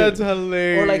 Let's do it. That's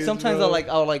hilarious. Or like sometimes bro.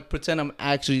 I'll like pretend I'm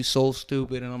actually so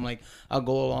stupid and I'm like I'll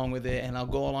go along with it and I'll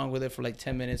go along with it for like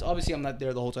 10 minutes. Obviously I'm not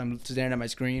there the whole time staring at my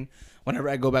screen. Whenever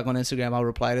I go back on Instagram, I'll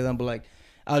reply to them, but like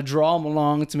I'll draw them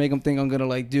along to make them think I'm gonna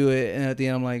like do it, and at the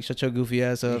end I'm like, shut your goofy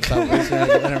ass up, stop listening,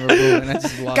 whatever, boom, and I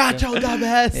just block got them. your dumb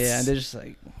ass. Yeah, and they're just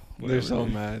like, They're so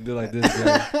mad. They're like this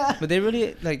guy. but they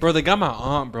really like, Bro, they got my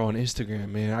aunt, bro, on Instagram,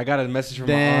 man. I got a message from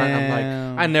my aunt. I'm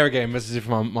Damn. like, I never get a message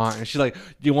from my aunt. And she's like, do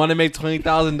you want to make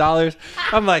 $20,000?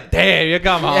 I'm like, damn, you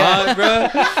got my aunt, bro.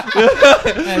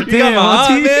 You got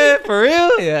my aunt, man, for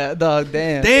real? yeah, dog,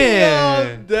 damn.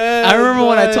 Damn. I remember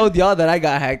when I told y'all that I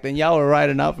got hacked and y'all were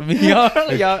writing out for me. Y'all,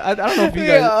 I don't know if you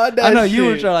guys. Yeah, that I know you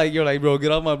were shit. trying like you're like, bro,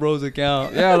 get off my bro's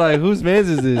account. Yeah, like, whose man's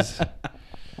is this?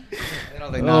 And I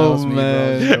was like, nah, it was me,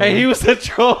 bro. Hey, he was a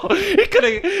troll. He could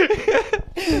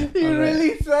have. He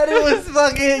really said it was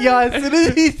fucking yo. As soon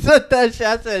as he said that shit,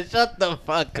 I said, "Shut the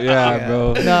fuck up." Yeah,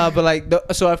 bro. Nah, but like,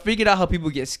 so I figured out how people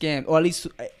get scammed, or at least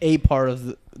a part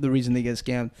of the reason they get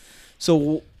scammed.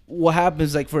 So what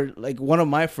happens, like for like one of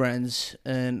my friends,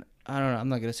 and I don't know, I'm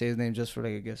not gonna say his name just for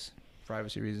like I guess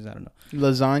privacy reasons. I don't know.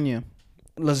 Lasagna.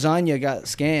 Lasagna got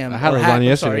scammed. I had or lasagna hacked. I'm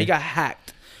yesterday. Sorry, he got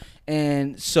hacked.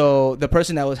 And so the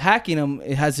person that was hacking him,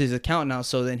 it has his account now.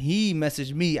 So then he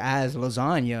messaged me as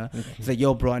Lasagna. He's like,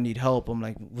 "Yo, bro, I need help." I'm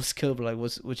like, "What's good, bro? Like,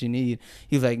 what you need?"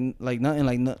 He's like nothing,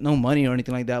 like no money or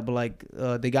anything like that. But like,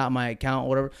 they got my account, or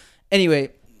whatever. Anyway,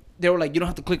 they were like, "You don't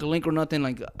have to click a link or nothing.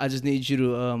 Like, I just need you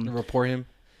to Report him.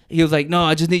 He was like, "No,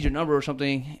 I just need your number or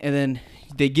something." And then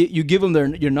you give them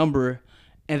your number,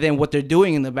 and then what they're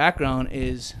doing in the background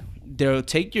is they'll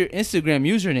take your Instagram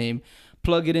username,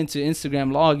 plug it into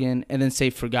Instagram login, and then say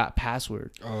forgot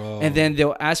password. Oh. And then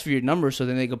they'll ask for your number, so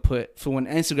then they could put, for when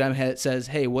Instagram says,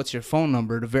 "Hey, what's your phone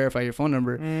number?" to verify your phone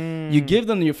number. You give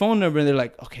them your phone number, and they're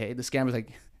like, "Okay." The scammer's like,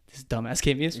 "This dumbass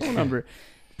gave me his phone number."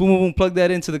 Boom, boom, boom, plug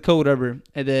that into the code, whatever.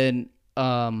 And then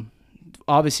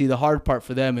obviously the hard part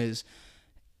for them is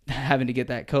having to get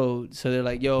that code. So they're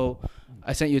like, "Yo,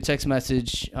 I sent you a text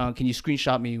message. Can you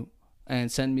screenshot me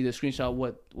and send me the screenshot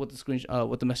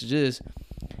what the message is?"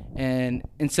 And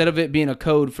instead of it being a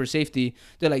code for safety,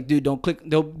 they're like, "Dude, don't click."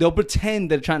 They'll pretend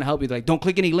they're trying to help you. Like, "Don't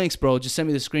click any links, bro. Just send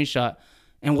me the screenshot."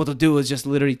 And what they'll do is just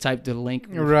literally type the link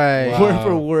Right. word Wow.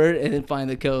 for word, and then find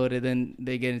the code, and then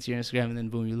they get into your Instagram, and then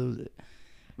boom, you lose it.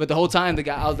 But the whole time, the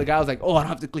guy was like, "Oh, I don't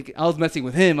have to click it." I was messing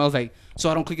with him. I was like, "So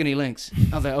I don't click any links."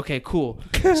 I was like, "Okay, cool."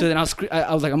 So then I was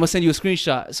like, "I'm gonna send you a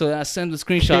screenshot." So then I send the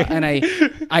screenshot, and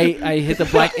I hit the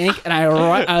black ink, and I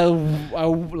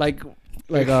like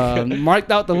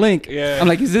marked out the link. Yeah. I'm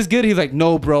like, "Is this good?" He's like,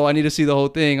 "No, bro. I need to see the whole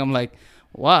thing." I'm like,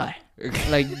 "Why?"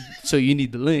 Like, "So you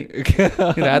need the link?" He's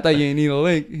like, "I thought you didn't need a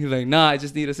link." He's like, "Nah, I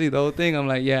just need to see the whole thing." I'm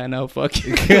like, "Yeah, no, fuck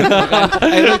you."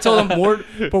 I told him word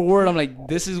for word. I'm like,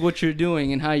 "This is what you're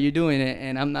doing and how you're doing it,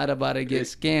 and I'm not about to get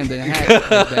scammed and hacked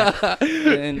like that."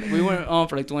 And we went on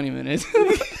for like 20 minutes.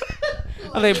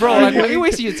 I'm like, "Bro, like, why are you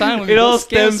wasting your time with me? It Go all scam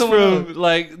stems someone from else."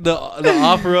 like the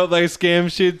offer up like scam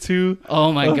shit too.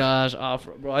 Oh my gosh,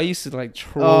 offer, bro! I used to like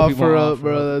troll Oh, people for on real, offer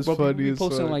bro, up. that's people funny be as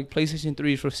posting fuck. like PlayStation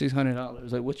 3s for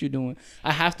 $600. Like, what you doing?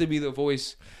 I have to be the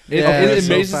voice. Yeah, it that's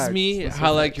so amazes facts. me That's so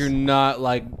how like facts. you're not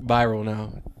like viral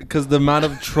now. because the amount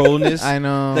of trollness I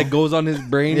know. that goes on his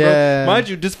brain. Yeah. Bro. Mind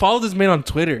you, just follow this man on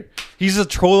Twitter. He's a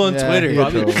troll on Yeah, Twitter. he Bro, a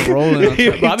I be troll. trolling on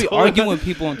Twitter. Bro, I be Troll- arguing with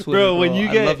people on Twitter. Bro, when you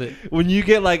I love it.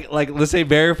 get like let's say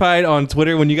verified on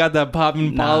Twitter, when you got that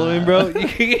popping Nah. following, bro,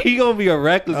 he gonna be a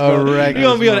reckless. A bro. He reckless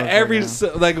gonna be on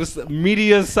motherfucker. every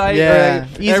media site. Yeah, or like,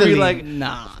 easily. every like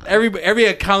Nah. every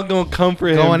account gonna come for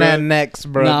him. Going bro. at next,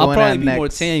 bro. Nah, I'll Going probably at be next. more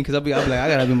tame because I'll be like, I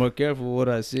gotta be more careful with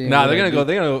what I see. Nah, what they're I gonna do.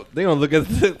 go. They're gonna look at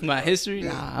the. My history?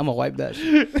 Nah, I'm gonna wipe that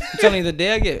shit. I'm telling you, the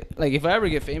day I get, like, if I ever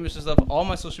get famous and stuff, all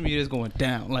my social media is going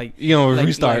down. Like, You know, like,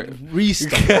 restart. Like,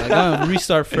 restart. Like, I'm gonna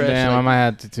restart fresh. Damn, I like, might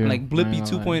have to too. like Blippy I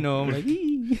ain't gonna 2.0. I'm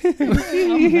like,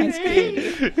 I'm not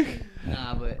scared.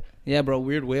 Nah, but yeah, bro,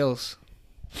 weird whales.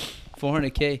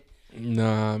 400K.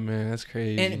 Nah, man, that's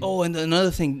crazy. And and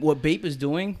another thing, what Bape is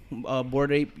doing,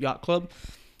 Bored Ape Yacht Club,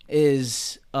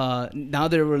 is now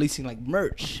they're releasing like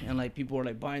merch, and like people are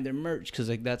like buying their merch because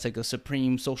like that's like a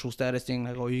supreme social status thing.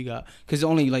 Like, oh, you got, because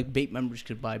only like Bape members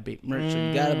could buy Bape merch, so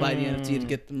you gotta buy the NFT to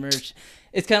get the merch.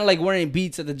 It's kind of like wearing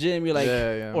Beats at the gym. You're like,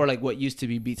 Yeah. or like what used to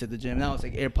be Beats at the gym. Now it's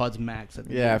like AirPods Max at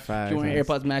the Yeah, gym. facts. If you're wearing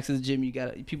AirPods Max at the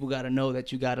gym, people gotta know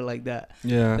that you got it like that.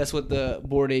 yeah, That's what the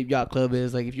Bored Ape Yacht Club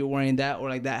is. Like, if you're wearing that or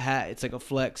like that hat, it's like a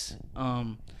flex.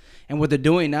 And what they're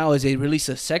doing now is they release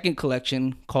a second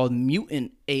collection called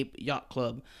Mutant Ape Yacht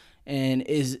Club, and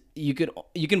you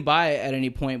can buy it at any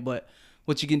point, but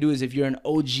what you can do is if you're an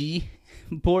OG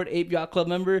Bored Ape Yacht Club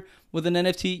member with an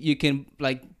NFT, you can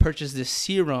like purchase this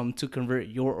serum to convert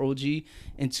your OG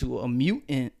into a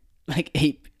mutant like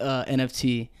ape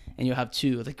NFT, and you'll have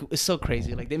two. Like, it's so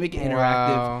crazy. Like, they make it interactive.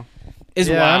 Wow. It's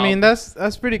yeah, wild. I mean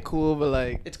that's pretty cool, but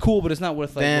like, It's cool, but it's not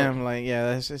worth like damn, like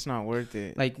yeah, that's just not worth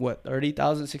it. like what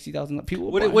 30,000, 60,000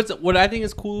 people. will buy. What I think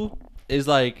is cool is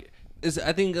like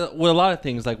I think with a lot of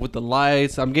things, like with the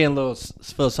lights, I'm getting a little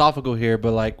philosophical here,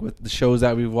 but like with the shows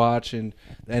that we've watched and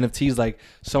the NFTs, like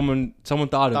someone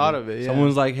thought of it. Yeah.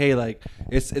 Someone's like, hey, like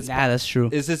it's Yeah, that's true.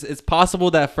 it's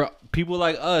possible that for people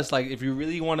like us, like if you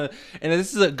really want to, and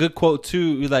this is a good quote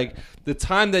too, like the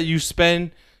time that you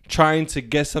spend trying to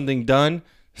get something done,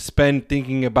 spend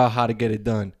thinking about how to get it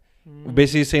done.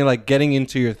 Basically saying like getting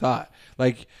into your thought,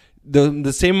 like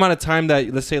the same amount of time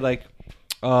that, let's say, like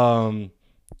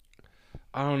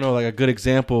I don't know, like a good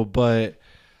example, but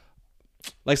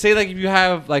like say like if you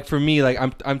have, like for me, like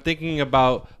I'm thinking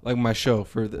about like my show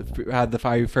had the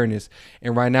Fiery Furnace,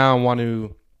 and right now I want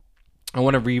to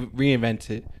reinvent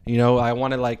it. You know, I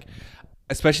want to, like,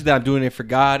 especially that I'm doing it for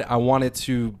God, I wanted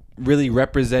to really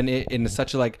represent it in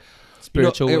such a like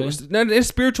Spiritual way? Not in a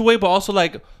spiritual way, but also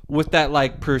like with that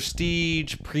like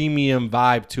prestige premium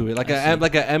vibe to it, like a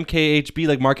MKHB,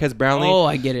 like Marquez Brownlee. Oh,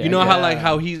 I get it. You know I get how it. like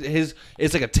how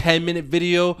it's like a 10-minute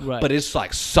video, Right. but it's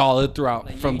like solid throughout,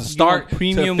 Like, from you start want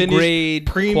premium to finish, grade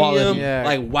premium quality. Yeah,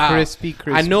 like wow. crispy.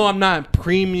 I know I'm not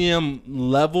premium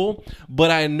level,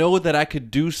 but I know that I could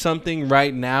do something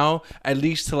right now, at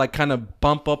least to like kind of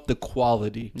bump up the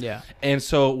quality. Yeah. And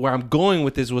so where I'm going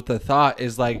with this, with the thought,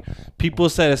 is like people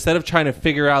said, instead of trying to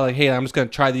figure out like, hey, I'm just gonna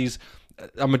try these,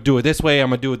 I'm gonna do it this way, I'm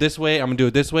gonna do it this way, I'm gonna do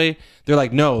it this way. They're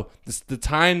like, no, the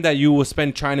time that you will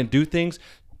spend trying to do things,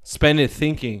 spend it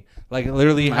thinking. Like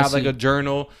literally I have like see. a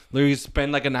journal, literally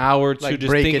spend like an hour or two Like, just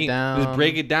break it thinking, down. just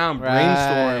break it down, Right.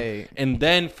 brainstorm, and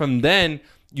then from then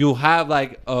you'll have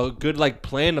like a good like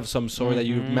plan of some sort that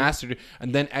you've mastered,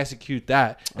 and then execute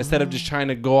that instead of just trying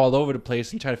to go all over the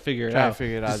place and try to figure it Try to out.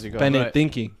 figure it out Just as you go. spend it Right.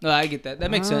 thinking. No, I get that. That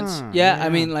makes sense. Ah, Yeah, yeah. I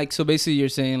mean, like, so basically you're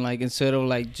saying, like, instead of,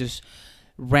 like, just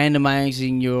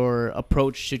randomizing your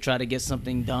approach to try to get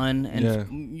something done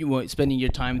and spending your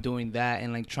time doing that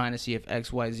and, like, trying to see if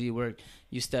X, Y, Z work,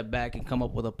 you step back and come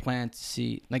up with a plan to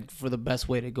see, like, for the best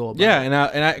way to go about Yeah, it.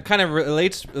 and I kind of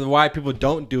relates to why people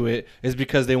don't do it is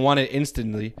because they want it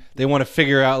instantly. They want to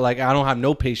figure out, like, I don't have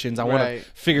no patience. I want to Right.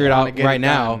 figure it Wanna out get right it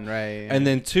now. done, right. And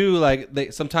then two, like,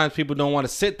 sometimes people don't want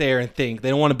to sit there and think. They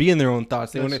don't want to be in their own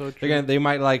thoughts. That's so true. They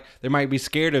might be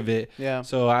scared of it. Yeah.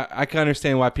 So I can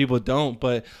understand why people don't.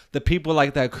 But the people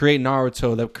like that create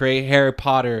Naruto, that create Harry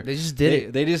Potter, They just did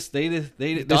it.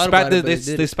 They thought about it,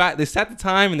 but they sat the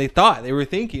time and they thought, they were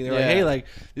thinking. They were like, Yeah. hey, like,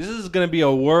 this is gonna be a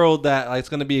world that, like, it's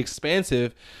gonna be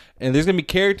expansive, and there's gonna be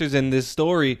characters in this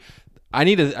story. I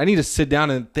need to sit down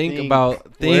and think about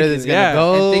where this is gonna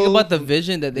go. And think about the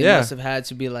vision that they Yeah. must have had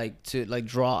to be like to like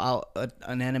draw out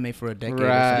an anime for a decade. Or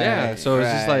Right. something. Yeah, so it's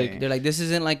just like They're like, this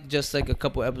isn't like just like a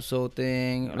couple episode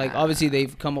thing. Like, obviously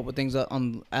they've come up with things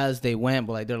on as they went,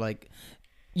 but like they're like,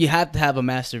 you have to have a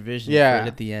master vision Yeah. for it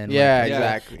at the end. Yeah, like, Yeah.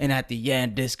 exactly. And at the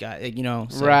end, this guy, like, you know,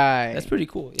 so Right. That's pretty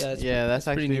cool. Yeah, That's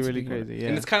pretty actually neat to really think about. crazy. Yeah.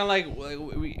 And it's kind of like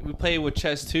we play with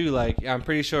chess too. Like, I'm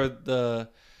pretty sure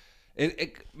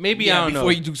Maybe I don't before know.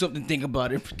 you do something, think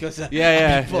about it because Yeah,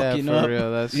 yeah. I'll be fucking for up.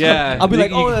 real. That's Yeah. I'll be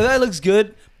like, You- oh, that looks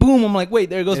good. Boom. I'm like, wait,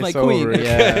 there goes my It's queen. over,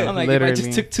 yeah, I'm like, if I just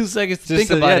literally. took 2 seconds to Just think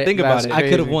to- about yeah, it, think about it. I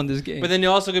could have Crazy. won this game. But then you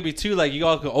also could be too like you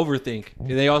all could overthink.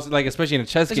 They also like especially in a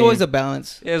chess There's game. always a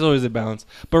balance. Yeah, there's always a balance.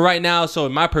 But right now, so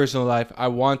in my personal life, I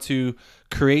want to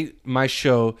create my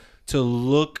show to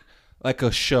look like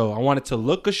a show. I want it to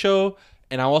look a show,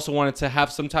 and I also want it to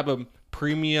have some type of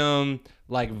premium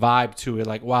like vibe to it.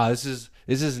 Like, wow, this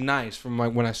is nice from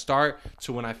like when I start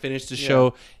to when I finish the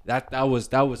show. That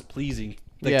was pleasing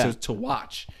like to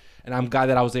watch, and I'm glad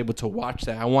that I was able to watch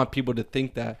that. I want people to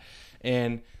think that,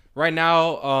 and right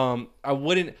now,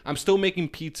 I'm still making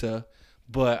pizza.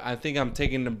 But I think I'm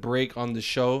taking a break on the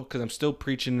show because I'm still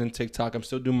preaching in TikTok. I'm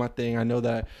still doing my thing. I know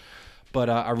that. But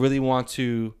I really want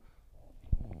to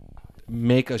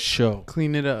make a show.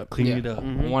 Clean it up. Clean Yeah. it up.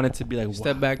 Mhm. I want it to be like,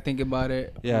 Step wow. back, think about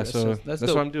it. Yeah, so that's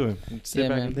what I'm doing. Step Yeah,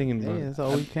 back man. and thinking Hey, about it. that's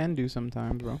all we can do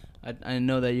sometimes, bro. I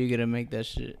know that you're gonna make that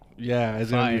shit. Yeah, it's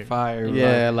going to be fire.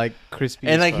 Yeah, bro. like crispy.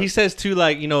 And as like fuck. he says too,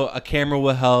 like, you know, a camera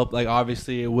will help. Like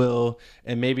obviously it will.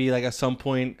 And maybe like at some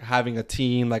point having a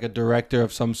team, like a director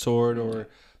of some sort or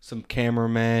some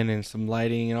cameraman and some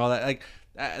lighting and all that. Like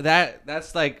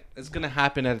that's like it's gonna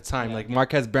happen at a time. Yeah. Like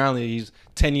Marquez Brownlee, he's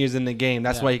 10 years in the game.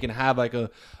 That's Yeah. why he can have like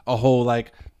a whole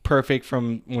like perfect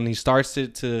from when he starts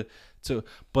it to.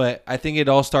 But I think it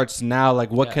all starts now.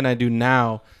 Like, what Yeah. can I do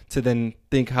now to then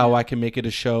think how I can make it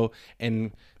a show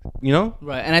and, you know,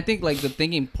 Right, and I think like the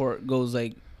thinking part goes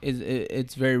like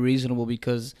it's very reasonable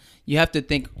because you have to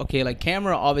think. Okay, like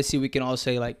camera. Obviously, we can all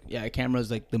say like, yeah, camera is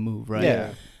like the move, right? Yeah.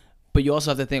 But you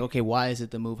also have to think, okay, why is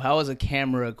it the move? How is a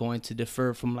camera going to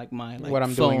differ from like my like What I'm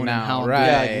phone doing and now, how I'm right. doing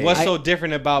yeah, it? like, what's I- so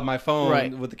different about my phone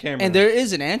Right. with the camera? And there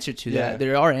is an answer to that. Yeah.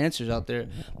 There are answers out there,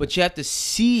 but you have to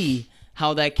see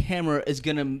how that camera is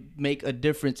gonna make a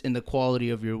difference in the quality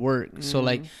of your work. So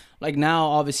like now,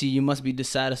 obviously, you must be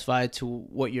dissatisfied to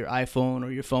what your iPhone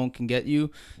or your phone can get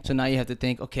you. So now you have to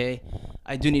think, okay,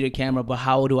 I do need a camera, but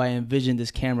how do I envision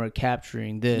this camera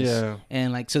capturing this? Yeah.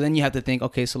 And like, so then you have to think,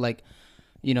 okay, so like,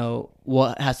 you know,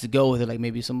 what has to go with it? Like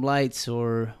maybe some lights,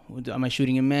 or am I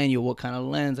shooting in manual? What kind of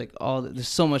lens? Like there's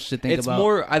so much to think it's about.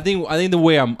 more. I think the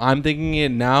way I'm thinking it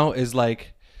now is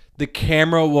like the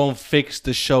camera won't fix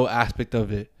the show aspect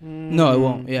of it. No, it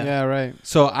won't. Yeah. Yeah, right.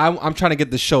 So I'm trying to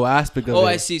get the show aspect of it. Oh,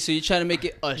 I see. So you're trying to make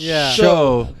it a Yeah. show,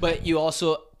 Show. but you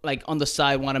also like on the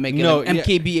side want to make it No, like yeah.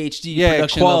 MKBHD Yeah,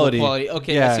 production quality. level quality.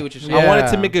 Okay, Yeah. I see what you're saying. I wanted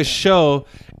to Yeah. make a show,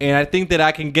 and I think that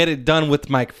I can get it done with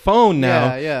my phone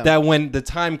now. Yeah, yeah. That when the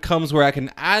time comes where I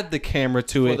can add the camera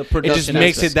to For it, the it just production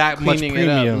makes aspect. it that much Cleaning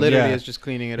premium. it up. Literally, yeah. it's just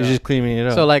cleaning it It's up. just cleaning it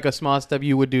up. So like a small step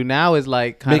you would do now is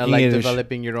like kind of Making like it a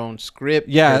developing your own script.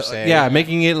 yeah, per se. yeah,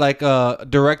 making it like a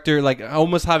director, like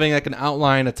almost having like an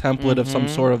outline, a template of some Mhm.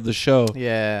 sort of the show,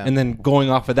 Yeah. and then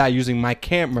going off of that using my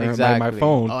camera, my Exactly.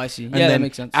 phone, Oh, I see. and Yeah, that then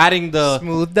makes sense. adding the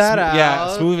Smooth that out.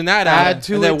 Yeah, smoothing that Add out.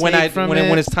 to And then it, when take from when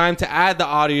it. it's time to add the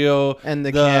audio And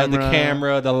the the camera.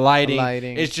 camera, the lighting,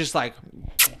 lighting. it's just like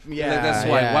Yeah, like, that's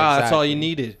why yeah, wow, that's all you exactly.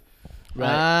 needed. Right.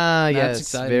 Ah, That's yes,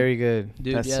 exciting. very good.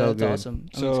 Dude, that's yeah, so that's good. awesome. I'm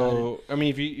excited. So I mean,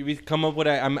 if you come up with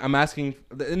it, I'm asking,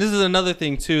 and this is another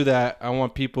thing too that I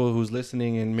want people who's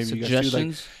listening and maybe you guys too, like,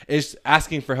 Suggestions? is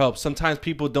asking for help. Sometimes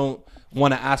people don't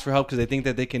want to ask for help because they think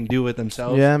that they can do it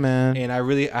themselves. Yeah, man. And I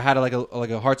had like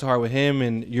a heart to heart with him,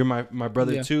 and you're my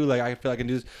brother Yeah. too. Like I feel like I can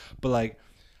do this, but like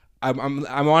I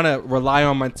want to rely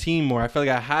on my team more. I feel like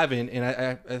I haven't, and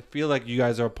I feel like you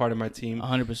guys are a part of my team,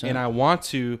 100%. and I want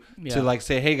to Yeah. like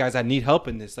say, hey guys, I need help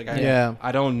in this. Like Yeah.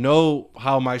 I don't know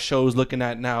how my show's looking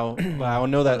at now, but I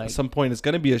know that Like- at some point it's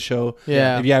gonna be a show.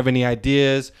 Yeah. If you have any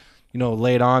ideas,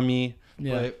 lay it on me.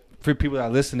 Yeah. But for people that are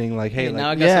listening, like, hey, Hey, now I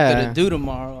like, got Yeah. something to do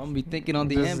tomorrow. I'm gonna be thinking on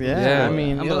the Just- end. yeah, I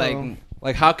mean, I'm yo.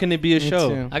 like, how can it be a Me show?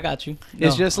 too. I got you.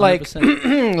 It's No, just like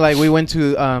 100%. like we went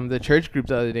to the church group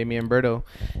the other day, me and Berto,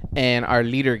 and our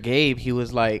leader Gabe,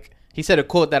 he said a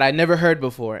quote that I never heard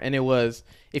before, and it was,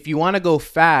 if you want to go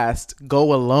fast,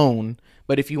 go alone,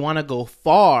 but if you want to go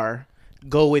far,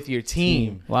 go with your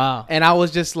team. Wow. And I was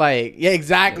just like, yeah,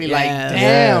 exactly. Like, Yeah.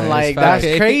 damn, Yeah, like it's that's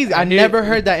fact. crazy. I never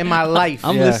heard that in my life.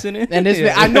 I'm Yeah. listening. And this,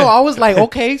 Yeah. I know, I was like,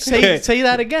 okay, say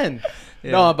that again.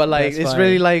 Yeah, No, but like that's it's fire.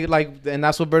 really like, and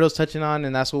that's what Berto's touching on,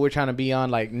 and that's what we're trying to be on.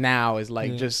 Like now is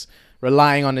like Yeah. just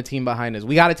relying on the team behind us.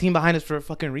 We got a team behind us for a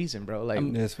fucking reason, bro. Like,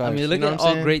 I'm- It's I facts. mean, You look know at what I'm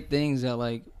all saying? great things that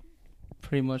like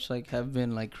pretty much like have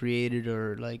been like created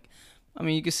or like. I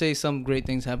mean, you could say some great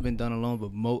things have been done alone,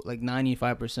 but like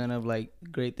 95% of like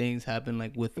great things happen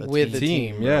like with a With team. the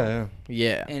team, team, yeah.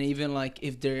 yeah, And even like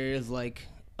if there is like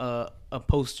a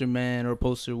poster man or a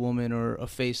poster woman or a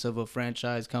face of a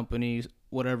franchise company,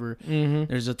 whatever. Mm-hmm.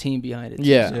 There's a team behind it.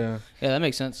 Yeah. So, Yeah. yeah, that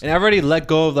makes sense. And I've already let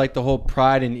go of like the whole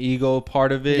pride and ego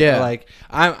part of it. Yeah. Like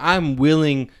I'm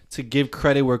willing to give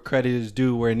credit where credit is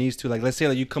due, where it needs to. Like let's say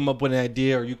like you come up with an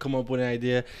idea or you come up with an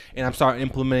idea and I'm starting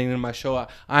implementing it in my show.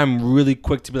 I'm really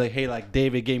quick to be like, hey, like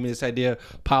David gave me this idea,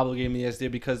 Pablo gave me this idea,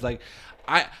 because like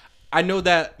I know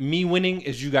that me winning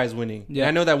is you guys winning. Yeah. Yeah.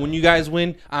 I know that when you guys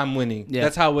win, I'm winning. Yeah.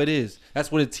 That's how it is. That's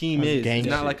what a team That's is. gang It's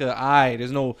not shit. like a I.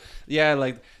 There's no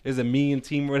like there's a me and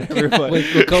team or whatever. But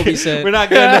What Kobe said. we're not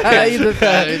gonna. He's a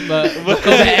savage. but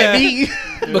Kobe,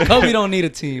 but Kobe don't need a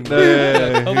team.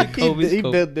 Yeah. Kobe's He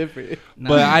Kobe. built different. Nah.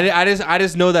 But I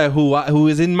just know that who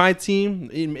is in my team,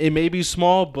 it may be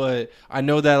small, but I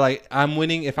know that like I'm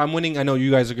winning. If I'm winning, I know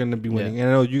you guys are gonna be winning, and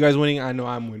I know you guys winning. I know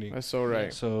I'm winning. That's so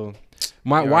right. So,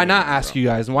 You're why already not winning, ask bro. you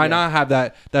guys? Why Yeah. not have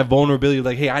that vulnerability? Of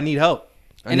like, hey, I need help.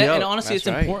 I need And help. honestly, That's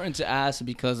it's right. important to ask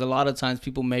because a lot of times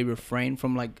people may refrain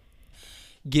from like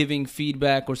giving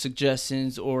feedback or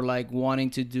suggestions or like wanting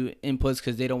to do inputs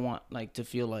because they don't want like to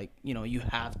feel like you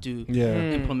have to Yeah.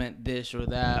 Mm. implement this or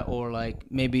that, or like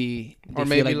maybe they Or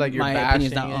feel maybe, like, you're my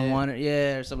opinion's not bashing it. unwanted,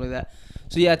 yeah, or something like that.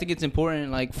 So yeah, I think it's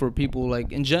important like for people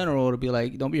like in general to be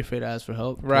like, don't be afraid to ask for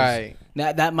help. 'cause Right.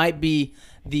 That might be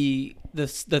the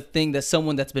thing that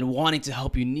someone that's been wanting to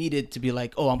help you needed to be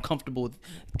like, oh, I'm comfortable with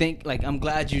I'm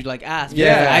glad you like asked. because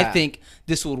Yeah. I think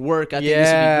this would work. I think this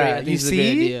would be great. I think you this is a great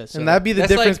see, idea. So. and that'd be the That's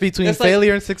difference like- between that's like-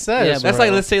 failure and success. Yeah, That's bro.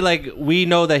 like, let's say like we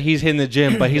know that he's hitting the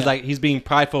gym, but he's Yeah. like he's being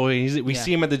prideful. We Yeah.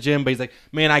 see him at the gym, but he's like,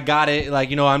 man, I got it. Like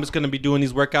I'm just gonna be doing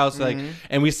these workouts. Like, Mhm.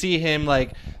 and we see him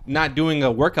like not doing a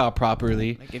workout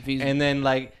properly. Like if he's And then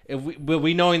like but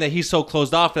we knowing that he's so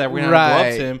closed off that we're not gonna go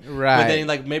up to him. Right. But then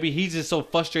like maybe he's just so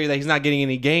frustrated that he's not getting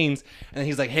any gains, and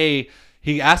he's like, hey.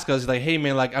 He asked us, he's like, hey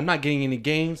man, like I'm not getting any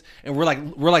gains, and we're like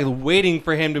waiting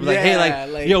for him to be like, hey, Yeah,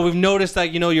 like like- yo, we've noticed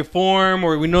that your form,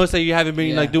 or we noticed that you haven't been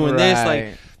Yeah. like doing this, like.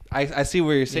 Right. I see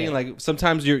what you're saying. Yeah. Like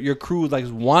sometimes your crew like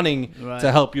is wanting Right.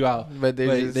 to help you out, But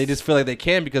they just feel like they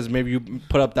can because maybe you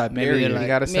put up that maybe barrier. they're like, You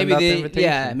gotta send maybe out the they, invitation.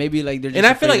 yeah, maybe like they're just And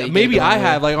I feel afraid like they maybe get I the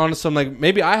have wrong like on some like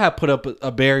maybe I have put up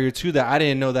a barrier too that I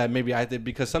didn't know that maybe I did,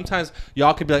 because sometimes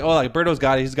y'all could be like, oh, like Berto's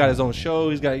got it, he's got his own show,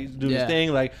 he's got to do Yeah. his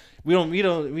thing. Like we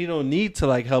don't need to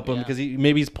like help him Yeah. because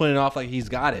maybe he's putting it off like he's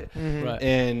got it. Mhm. Right.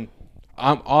 And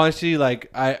I'm honestly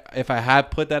like if I had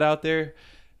put that out there.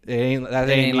 It ain't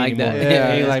me like that. anymore. Yeah,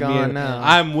 It ain't it's like me. gone now.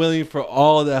 I'm willing for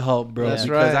all the help, bro. That's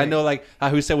because I right. know, like how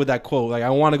he said with that quote, like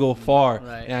I want to go far,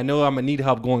 Right. and I know I'm gonna need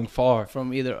help going far.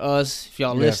 from either us. If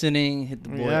y'all Yeah. listening, hit the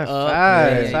boy Yeah, up.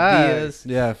 facts, any facts. ideas.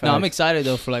 Yeah, No, I'm facts. excited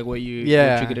though for like what you're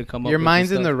gonna come up Your with.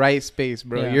 mind's and in the stuff. right space,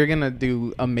 bro. Yeah. You're gonna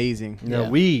do amazing. Yeah, Yeah.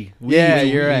 we Yeah,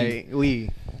 you're right.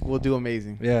 We'll do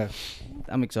amazing. Yeah.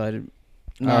 I'm excited.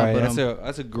 All right,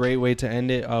 that's a great way to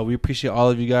end it. We appreciate all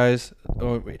of you guys.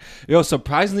 Yo,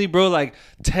 surprisingly, bro, like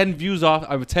 10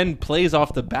 plays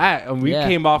off the bat, and we Yeah.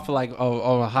 came off like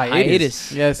on a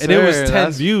hiatus. Yes, And it was sir. 10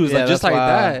 That's- views, like, just that's like wild.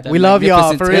 that. That We love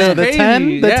y'all for magnificent real. 10. The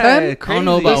 10, the Yeah, 10. I don't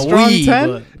know crazy. about strong we,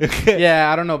 10? but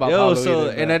Yeah, I don't know about Yo, Pablo so either,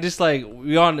 and but- I just like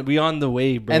we on the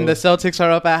way, bro. And the Celtics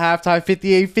are up at halftime,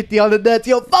 58-50 on the Nets.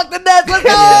 Yo, fuck the Nets. Let's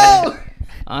go.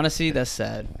 honestly, that's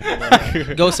sad.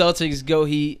 Go Celtics, go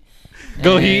Heat.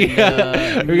 Go And, Heat.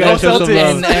 We Go gotta show some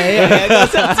Celtics. love. yeah, go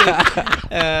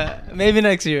Celtics. Maybe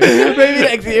next year. Maybe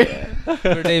next year.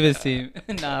 For David's team.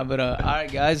 Nah, but all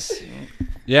right, guys.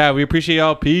 Yeah, we appreciate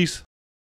y'all. Peace.